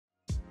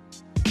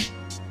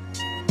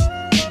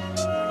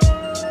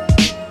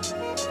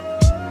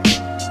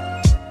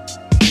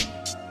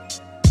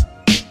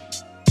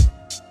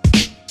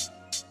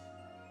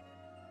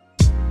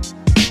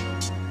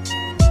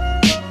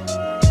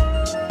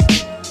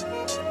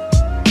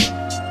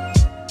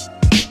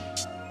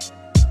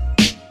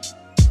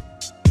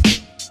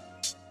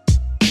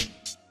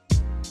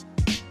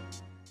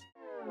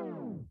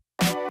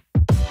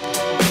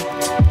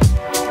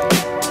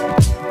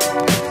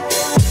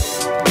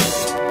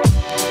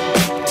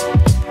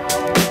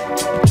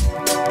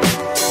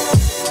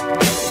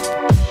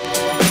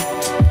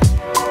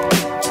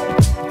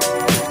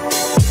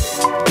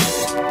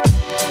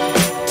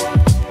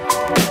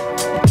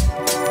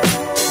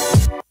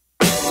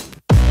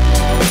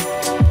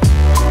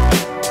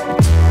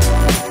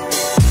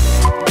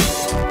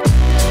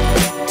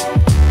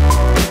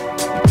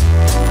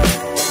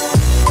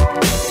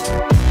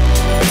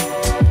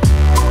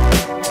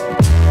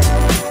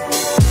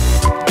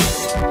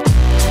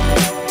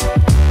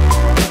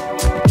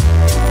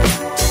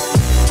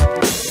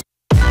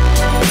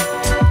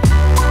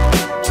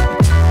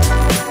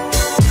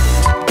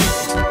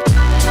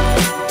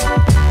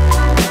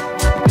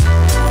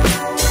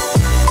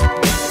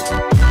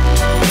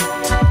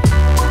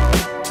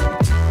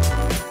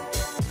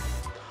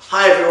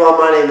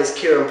everyone, my name is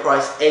Kieron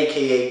Price,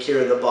 aka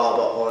Kieron The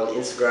Barber on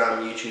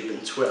Instagram, YouTube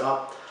and Twitter.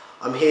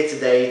 I'm here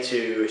today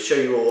to show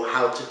you all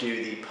how to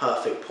do the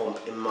perfect pomp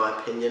in my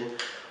opinion.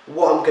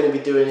 What I'm going to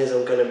be doing is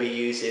I'm going to be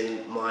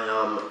using my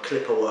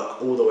clipper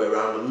work all the way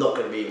around. I'm not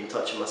going to be even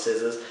touching my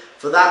scissors.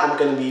 For that I'm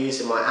going to be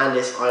using my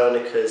Andis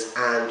Ionicas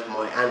and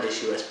my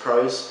Andis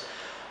USPros.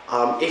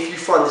 If you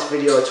find this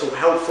video at all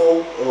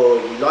helpful or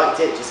you liked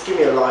it, just give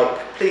me a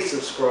like, please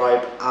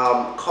subscribe,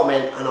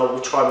 comment, and I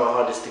will try my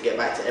hardest to get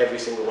back to every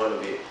single one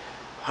of you.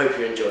 Hope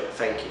you enjoyed it.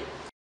 Thank you.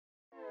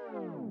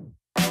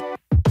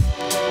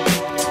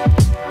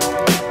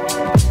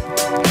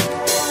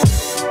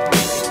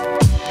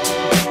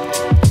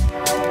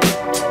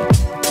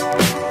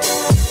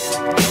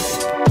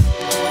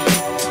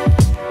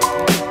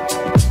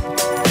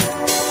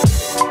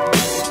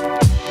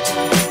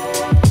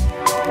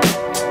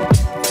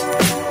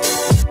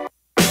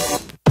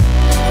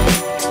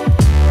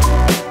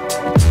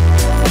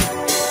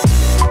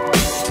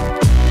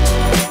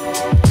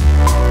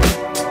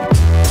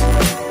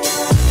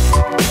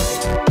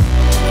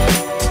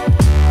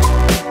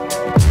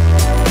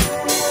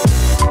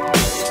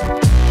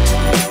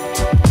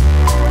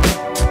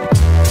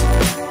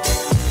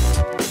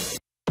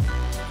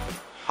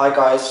 Hi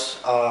guys,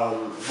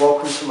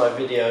 welcome to my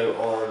video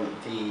on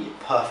the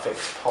perfect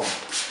pomp.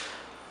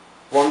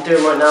 What I'm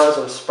doing right now is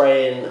I'm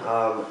spraying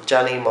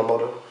Johnny, my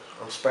model.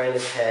 I'm spraying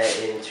his hair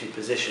into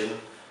position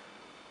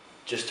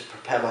just to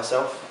prepare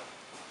myself.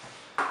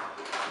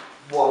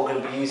 What I'm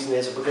going to be using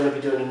is we're going to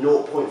be doing a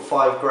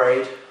 0.5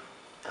 grade,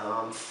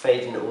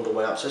 fading it all the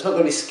way up. So it's not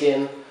going to be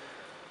skin,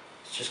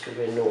 it's just going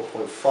to be a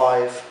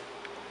 0.5.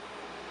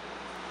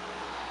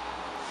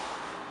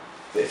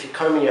 But if you're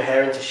combing your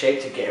hair into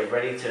shape to get it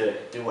ready to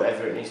do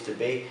whatever it needs to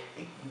be,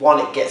 one,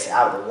 it gets it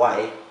out of the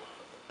way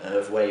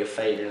of where you're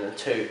fading, and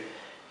two,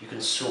 you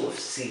can sort of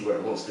see where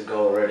it wants to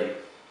go already.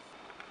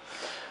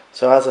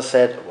 So as I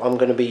said, I'm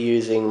going to be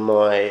using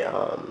my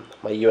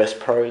my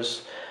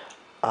USPros,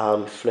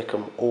 flick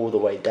them all the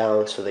way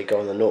down so they go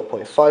on the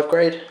 0.5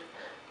 grade, and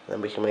then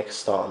we can make a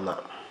start on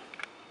that.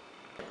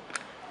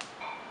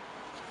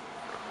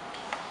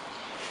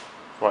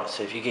 Right,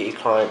 so if you get your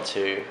client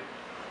to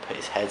put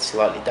his head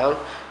slightly down,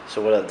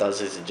 so what it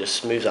does is it just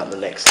smooths out the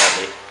neck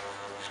slightly.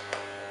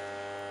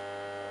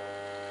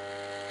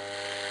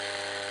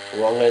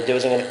 What I'm going to do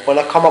is when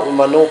I come up with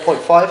my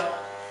 0.5,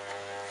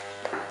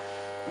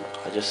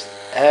 I just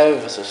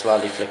ever so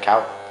slightly flick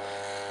out,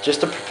 just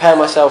to prepare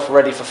myself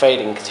ready for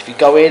fading, because if you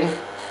go in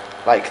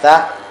like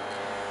that,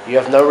 you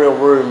have no real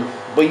room.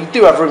 Well, you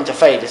do have room to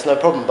fade, it's no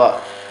problem,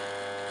 but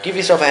give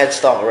yourself a head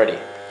start already.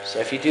 So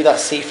if you do that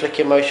C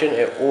flicking motion,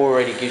 it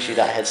already gives you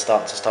that head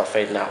start to start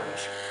fading out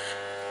with.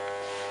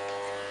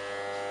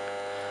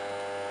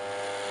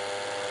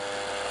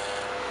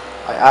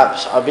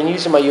 I've been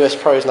using my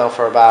USPros now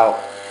for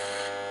about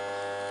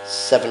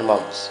 7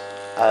 months,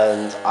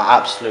 and I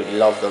absolutely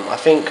love them. I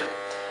think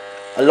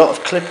a lot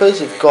of clippers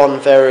have gone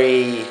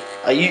very,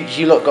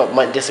 you lot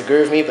might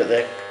disagree with me, but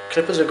the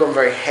clippers have gone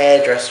very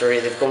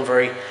hairdressery. They've gone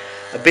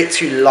a bit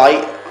too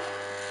light.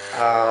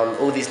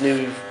 All these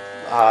new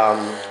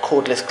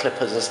cordless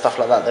clippers and stuff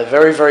like that, they're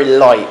very, very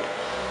light.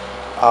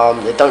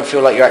 They don't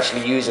feel like you're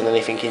actually using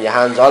anything in your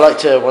hands. I like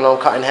to, when I'm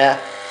cutting hair,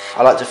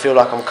 I like to feel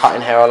like I'm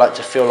cutting hair. I like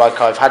to feel like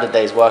I've had a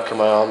day's work in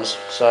my arms.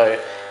 So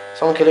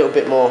something a little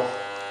bit more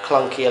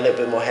clunky, a little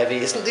bit more heavy.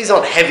 These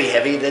aren't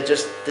heavy. They're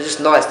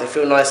just nice. They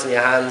feel nice in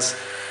your hands,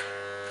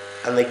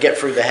 and they get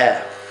through the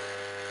hair.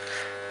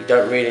 You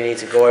don't really need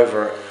to go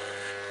over it.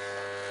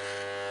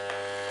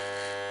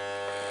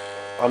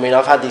 I mean,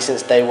 I've had these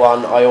since day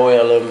one. I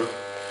oil them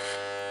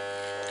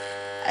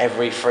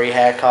every 3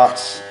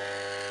 haircuts,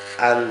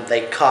 and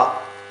they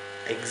cut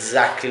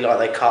exactly like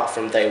they cut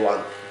from day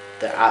one.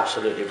 They're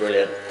absolutely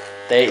brilliant.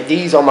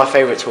 These are my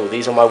favourite tool.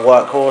 These are my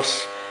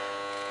workhorse.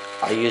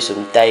 I use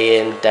them day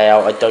in, day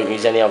out. I don't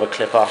use any other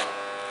clipper.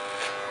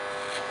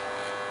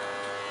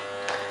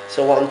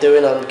 So what I'm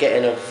doing, I'm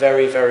getting a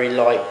very, very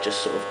light,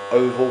 just sort of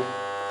oval.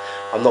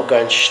 I'm not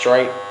going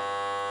straight.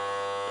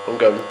 I'm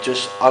going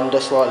just under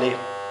slightly,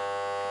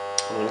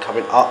 and then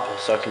coming up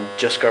so I can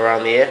just go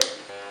around the ear.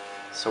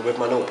 So with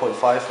my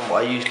 0.5, and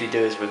what I usually do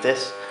is with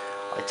this,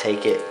 I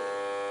take it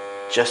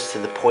just to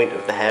the point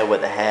of the hair where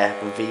the hair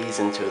V's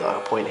into like a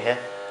point here.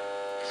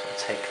 So I'll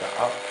take that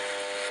up,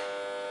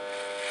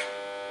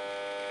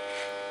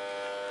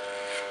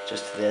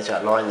 just to the edge of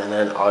that line, and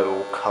then I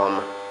will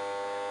come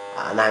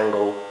at an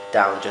angle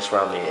down just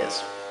round the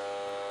ears.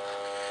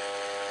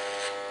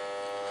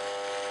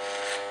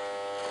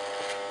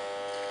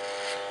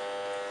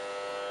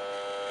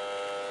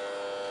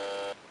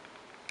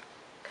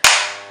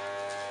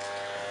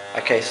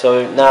 Okay,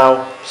 so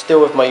now, still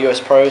with my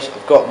USPros,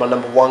 I've got my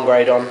number 1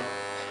 grade on.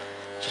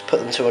 Just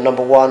put them to a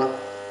number 1,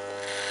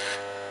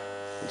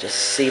 and just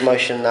C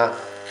motion that.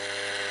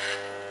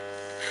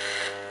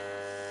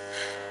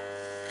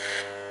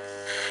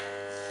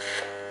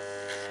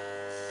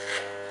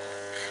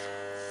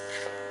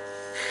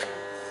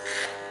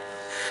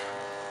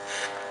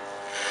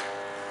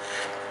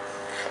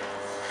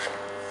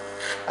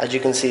 As you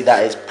can see,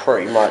 that is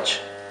pretty much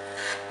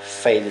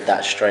faded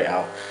that straight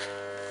out.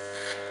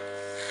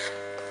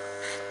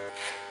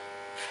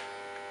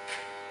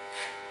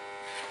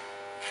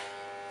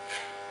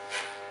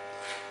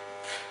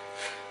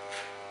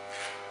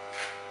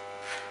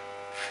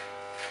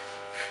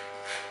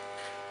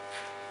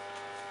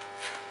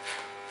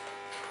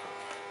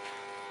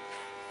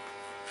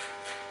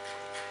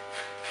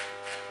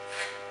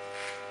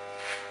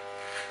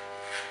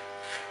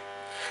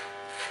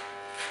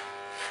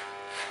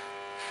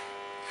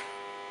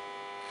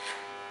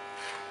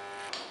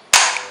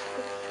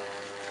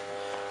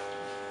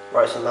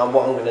 Right, so now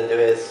what I'm going to do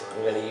is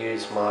I'm going to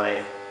use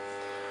my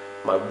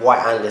white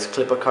Andis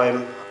Clipper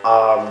Comb,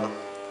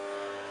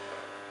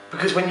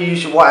 because when you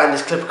use your white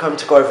Andis Clipper Comb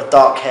to go over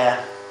dark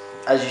hair,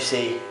 as you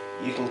see,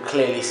 you can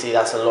clearly see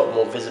that's a lot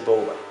more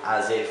visible,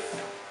 as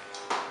if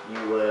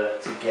you were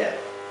to get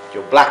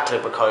your black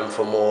Clipper Comb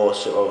for more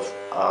sort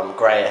of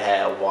grey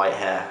hair, white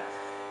hair.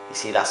 You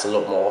see that's a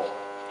lot more,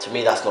 to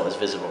me that's not as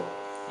visible.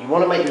 You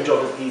want to make your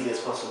job as easy as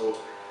possible,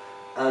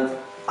 and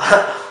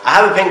I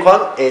have a pink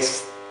one.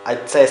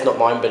 I'd say it's not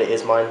mine, but it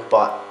is mine,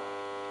 but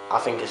I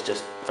think it's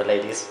just for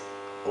ladies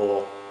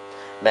or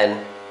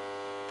men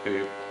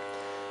who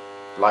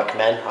like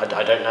men. I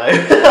don't know.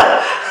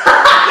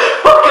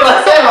 What can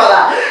I say about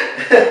that?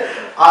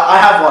 I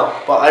have one,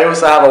 but I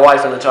also have a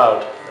wife and a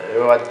child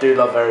who I do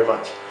love very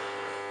much.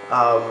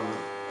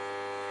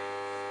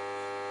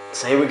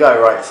 So here we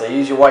go, right, so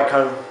use your white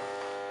comb.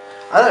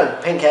 I don't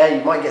know, pink hair,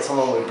 you might get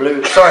someone with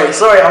blue. Sorry,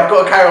 I've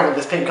got to carry on with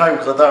this pink comb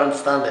because I don't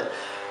understand it.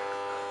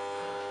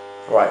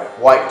 Right,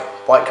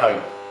 white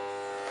comb.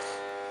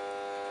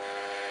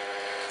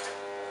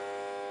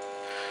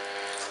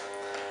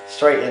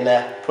 Straight in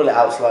there, pull it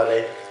out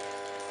slightly.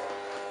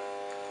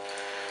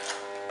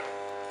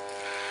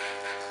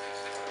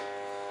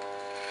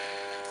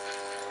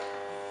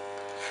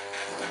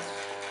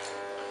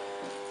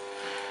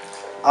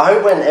 I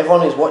hope when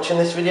everyone who's watching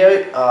this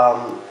video,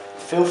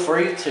 feel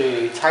free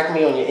to tag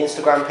me on your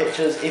Instagram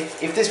pictures.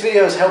 If this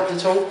video has helped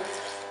at all,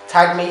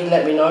 tag me,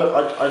 let me know.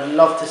 I'd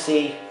love to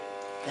see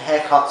the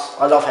haircuts.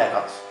 I love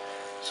haircuts.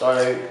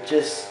 So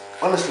just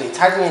honestly,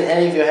 tag me in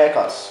any of your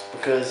haircuts,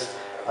 because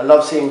I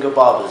love seeing good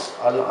barbers.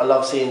 I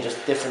love seeing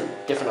just different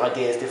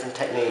ideas, different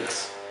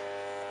techniques.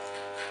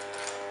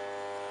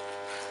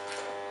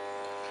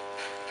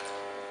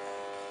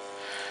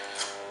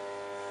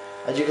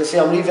 As you can see,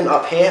 I'm leaving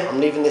up here. I'm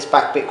leaving this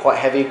back bit quite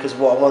heavy because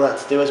what I want that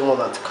to do is I want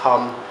that to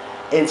come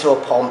into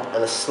a pomp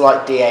and a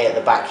slight DA at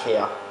the back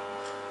here.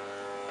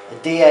 A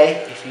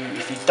DA, if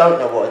you don't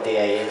know what a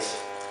DA is,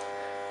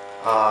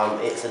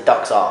 it's a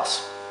duck's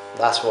arse.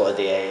 That's what a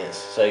DA is.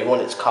 So you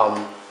want it to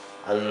come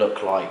and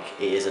look like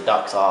it is a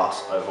duck's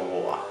arse over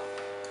water.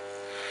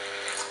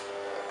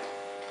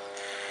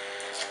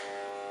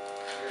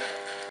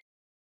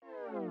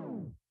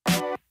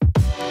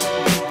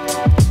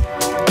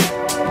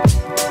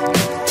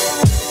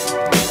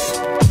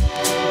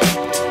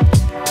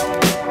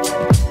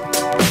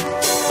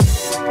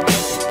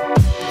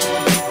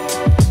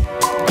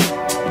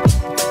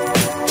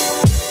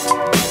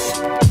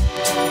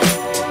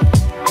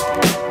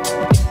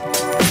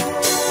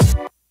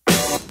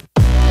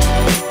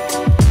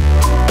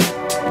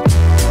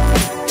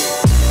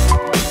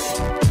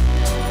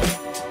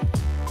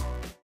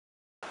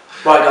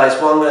 Right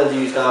guys, what I'm going to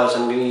use now is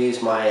I'm going to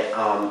use my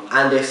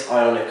Andis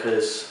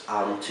Ionicas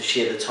to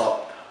shear the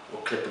top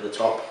or clipper the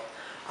top,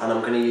 and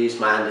I'm going to use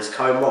my Andis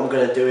comb. What I'm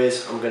going to do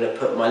is I'm going to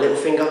put my little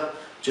finger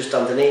just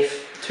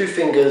underneath, 2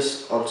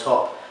 fingers on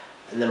top,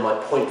 and then my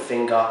point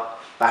finger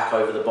back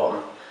over the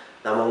bottom.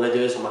 Now what I'm going to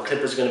do is my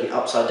clipper is going to be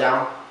upside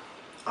down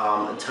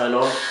and turn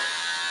on,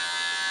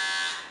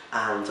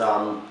 and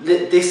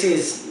this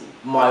is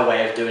my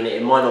way of doing it.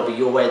 It might not be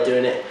your way of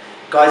doing it.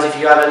 Guys, if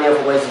you have any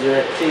other ways of doing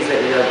it, please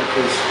let me know,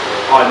 because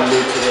I'm new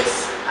to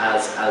this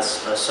as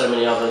so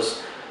many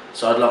others.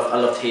 So I'd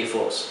love to hear your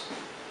thoughts.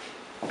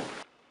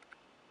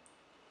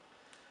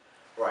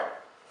 Right,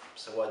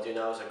 so what I do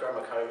now is I grab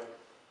my comb,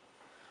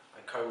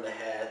 I comb the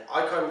hair.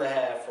 I comb the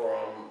hair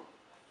from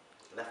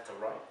left to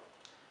right.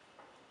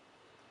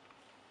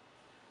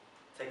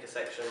 Take a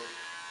section,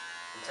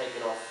 I'm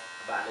taking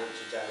off about 1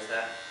 inch of Jan's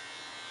hair.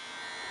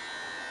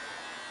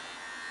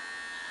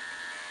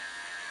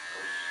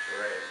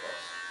 Straight across.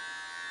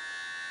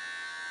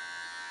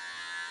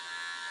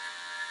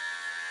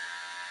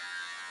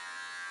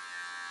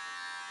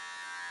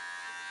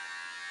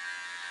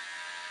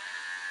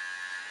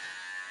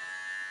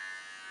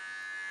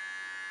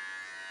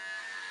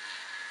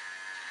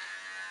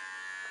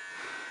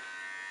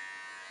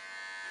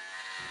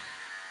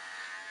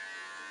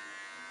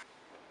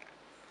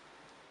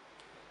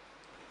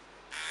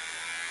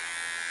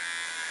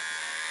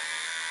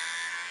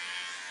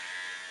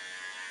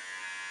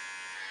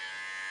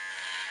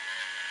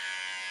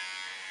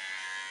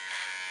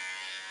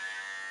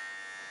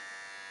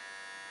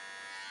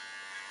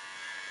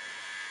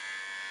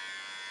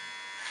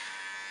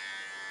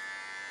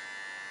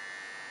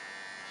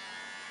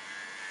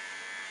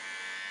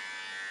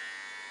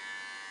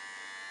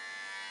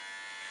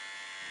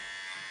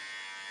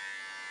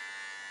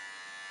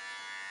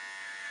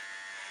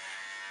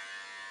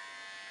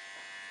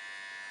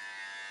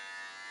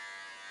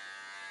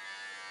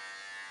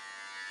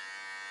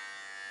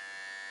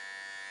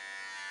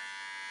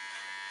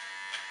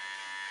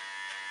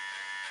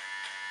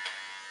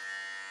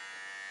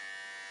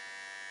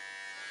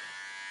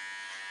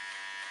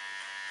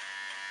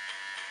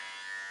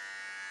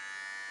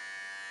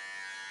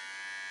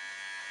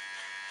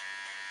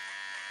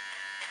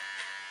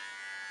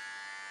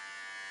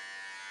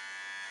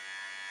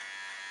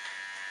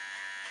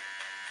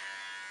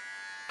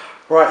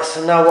 Right,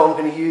 so now what I'm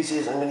going to use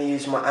is I'm going to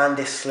use my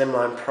Andis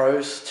Slimline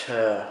Pros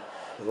to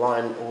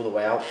line all the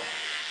way out.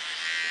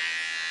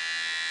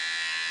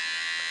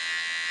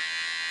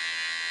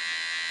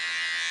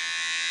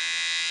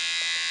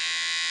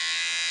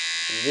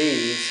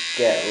 These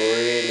get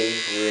really,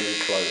 really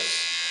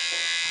close.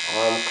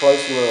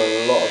 Closer than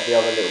a lot of the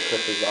other little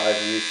clippers that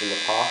I've used in the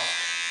past.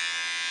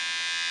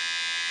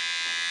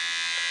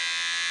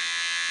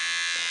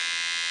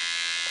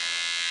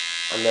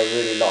 And they're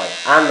really light.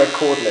 And they're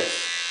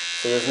cordless.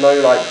 So there's no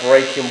like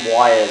breaking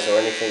wires or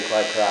anything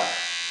like that.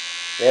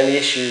 The only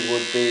issue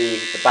would be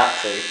the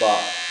battery,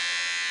 but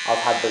I've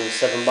had them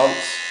 7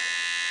 months.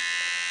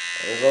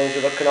 And as long as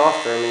you're looking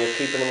after them and you're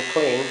keeping them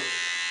clean,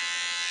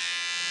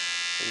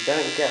 you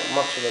don't get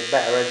much of a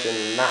better edging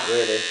than that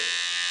really.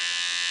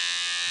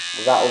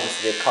 Without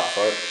obviously a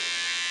cutthroat.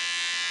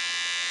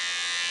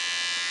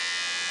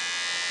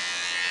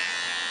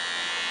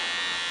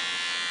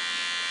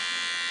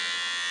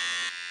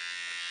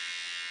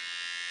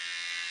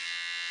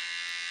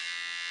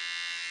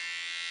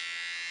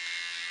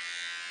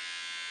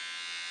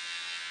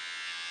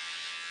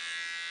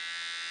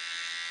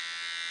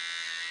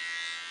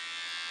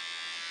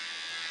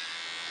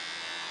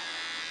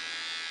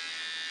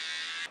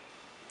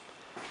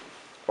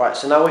 Right,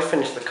 so now we've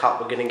finished the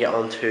cut, we're going to get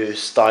on to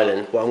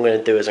styling. What I'm going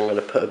to do is I'm going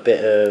to put a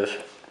bit of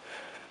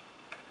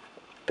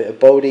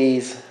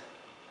Bakdys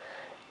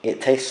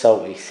It Tastes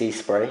Salty sea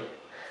spray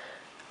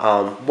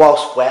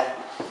whilst wet.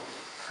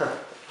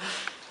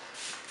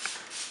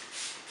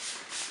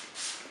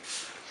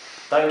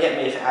 Don't get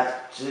me if it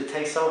does it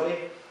taste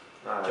salty?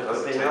 No, it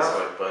doesn't taste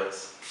salty, but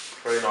it's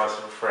very nice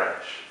and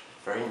fresh.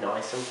 Very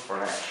nice and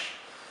fresh.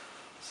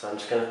 So I'm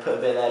just going to put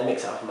a bit there,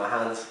 mix it up in my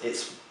hands. It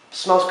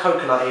smells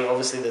coconutty,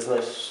 obviously there's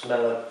no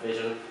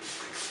smell-o-vision.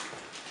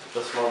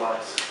 Just smell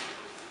nice.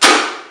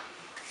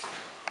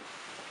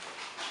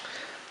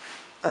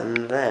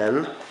 And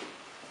then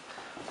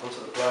onto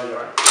the blow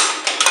dry.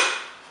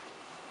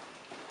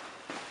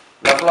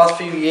 Now for the last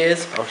few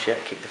years, oh shit, I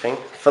kicked the thing.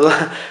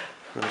 Let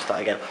me start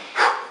again.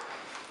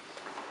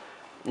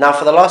 Now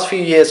for the last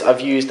few years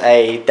I've used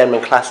a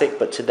Denman Classic,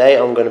 but today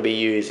I'm going to be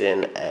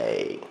using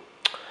it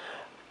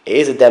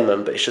is a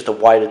Denman, but it's just a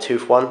wider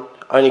tooth one,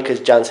 only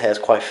because Jan's hair is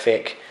quite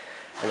thick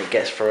and it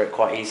gets through it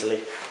quite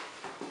easily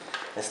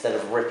instead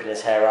of ripping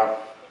his hair out.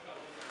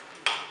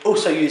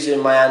 Also using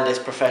my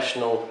Andis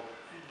Professional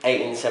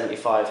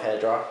 1875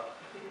 hairdryer.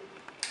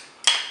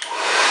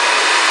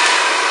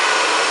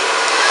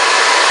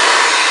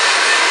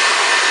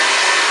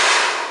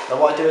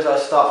 Now what I do is I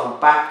start from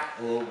back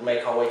and then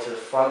make our way to the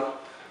front.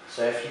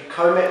 So if you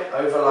comb it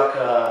over like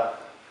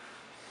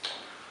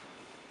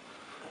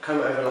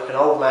an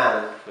old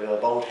man with a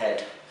bald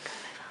head,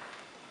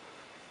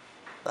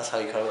 that's how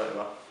you comb it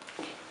over.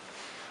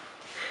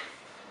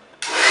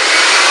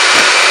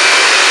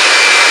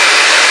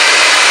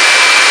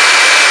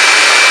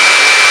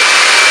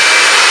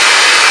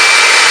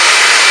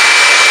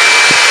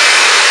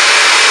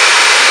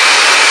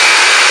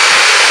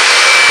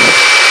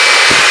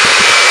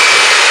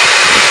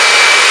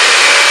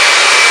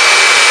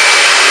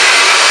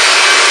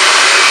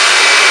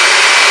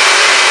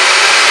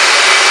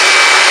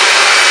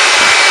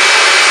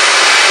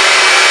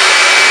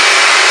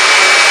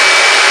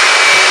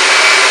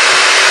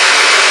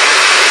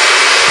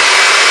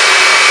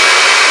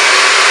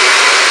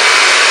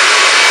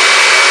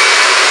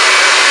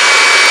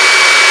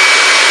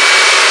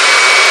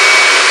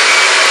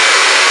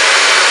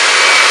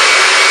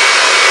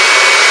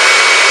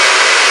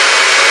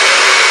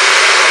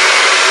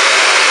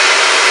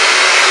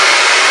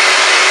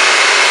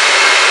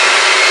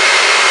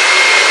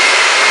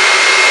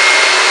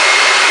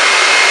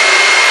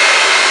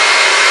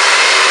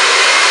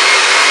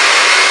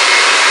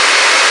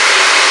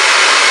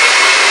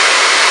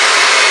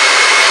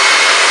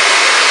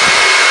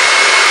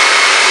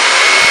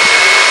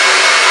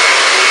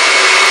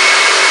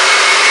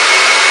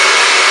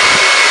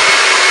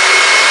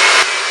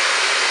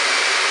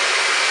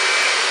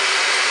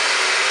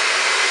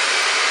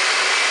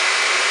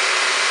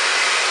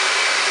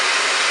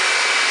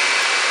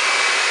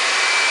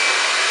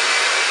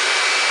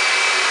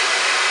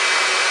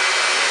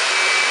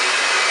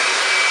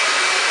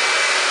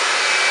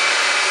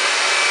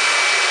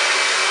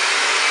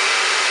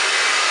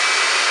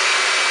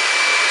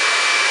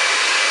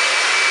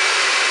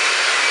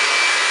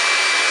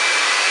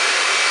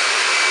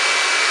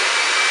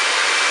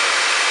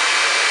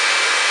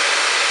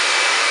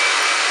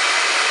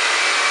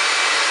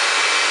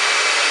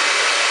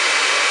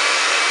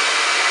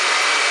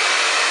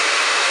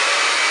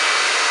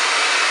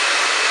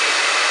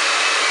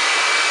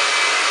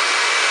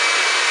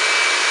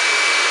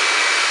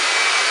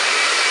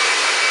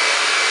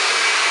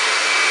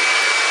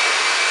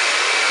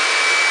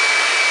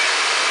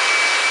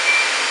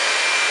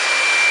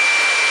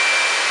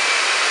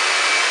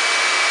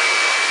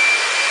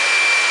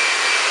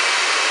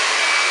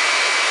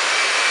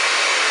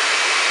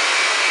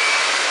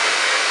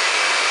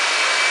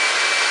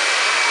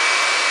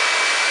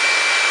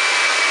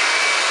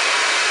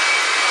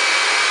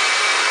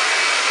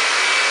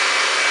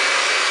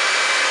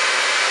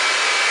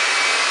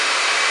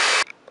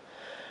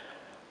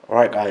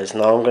 Right guys,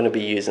 now I'm going to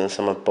be using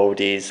some of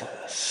Bakdys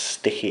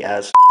Sticky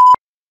as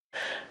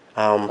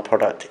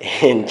product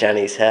in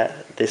Janny's hair.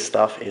 This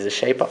stuff is a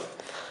shaper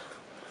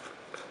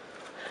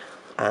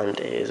and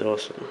it is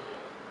awesome.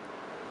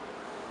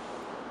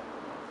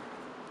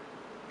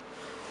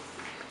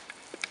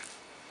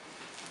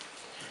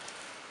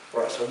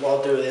 Right, so what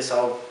I'll do with this,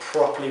 I'll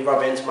properly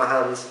rub it into my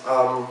hands.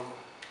 A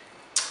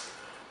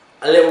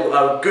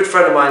good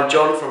friend of mine,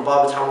 John from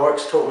Barbertown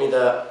Works, taught me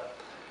that,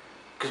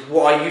 because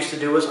what I used to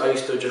do was I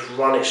used to just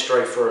run it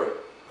straight through.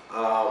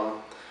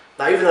 Now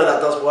even though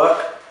that does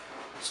work,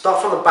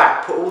 start from the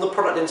back, put all the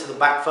product into the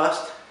back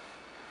first,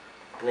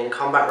 and then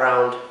come back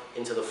round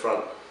into the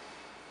front.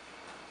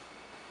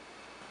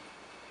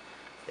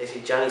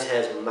 Basically, Janny's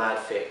hair is mad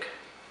thick.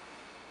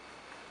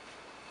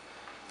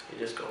 You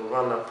just got to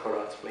run that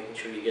product, making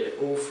sure you get it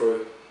all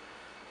through.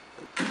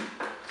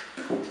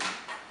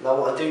 Now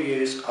what I do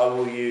use, I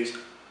will use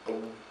a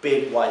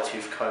big wide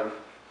tooth comb.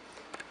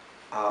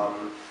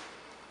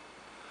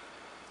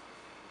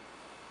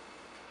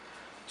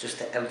 Just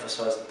to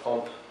emphasise the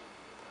pomp.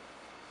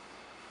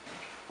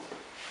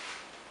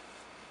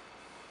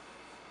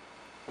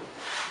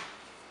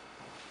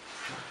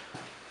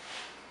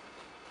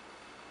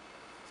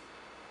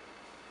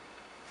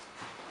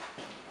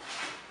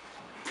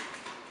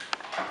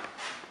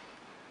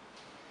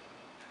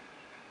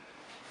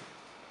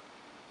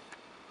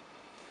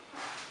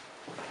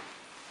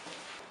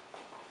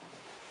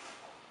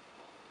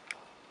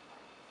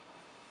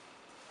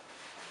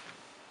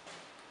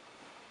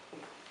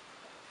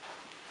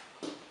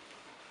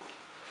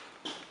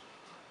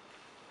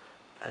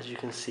 As you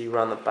can see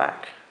around the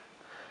back,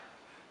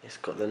 it's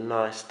got the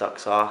nice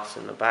duck's arse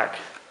in the back.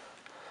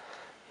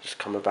 Just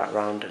coming back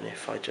round, and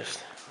if I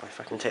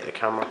can take the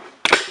camera,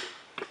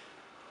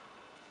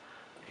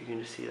 you can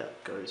just see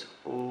that goes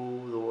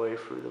all the way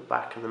through the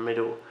back and the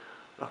middle,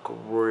 like a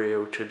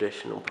real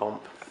traditional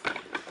pomp.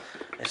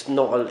 It's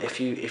not if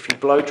you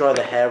blow dry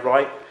the hair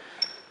right,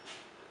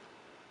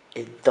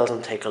 it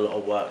doesn't take a lot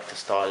of work to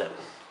style it.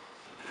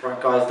 Right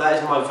guys, that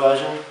is my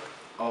version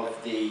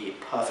of the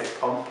perfect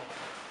pomp.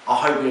 I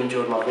hope you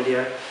enjoyed my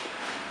video.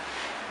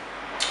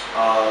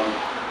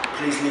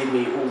 Please leave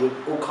me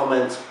all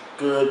comments,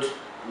 good,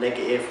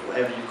 negative,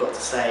 whatever you've got to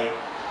say.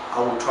 I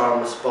will try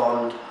and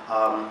respond.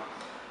 I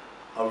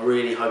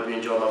really hope you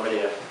enjoyed my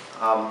video.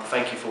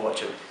 Thank you for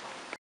watching.